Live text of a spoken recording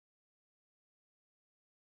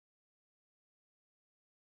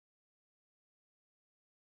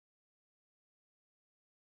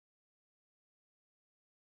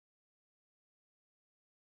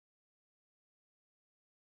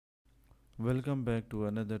Welcome back to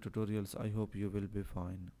another tutorials. I hope you will be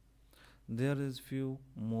fine. There is few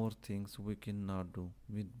more things we cannot do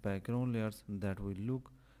with background layers that we look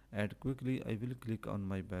at quickly. I will click on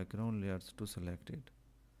my background layers to select it.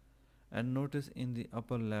 And notice in the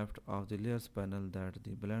upper left of the layers panel that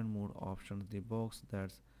the blend mode option, the box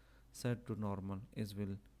that's set to normal is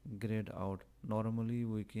will grayed out. Normally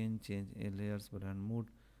we can change a layers blend mode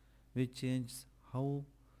which changes how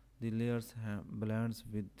the layers blends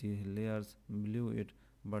with the layers below it,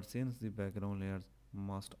 but since the background layers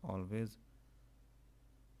must always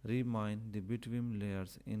remain the between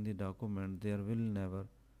layers in the document, there will never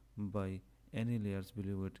be any layers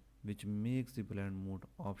below it, which makes the blend mode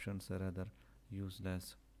options rather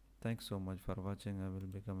useless. Thanks so much for watching. I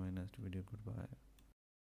will become my next video. Goodbye.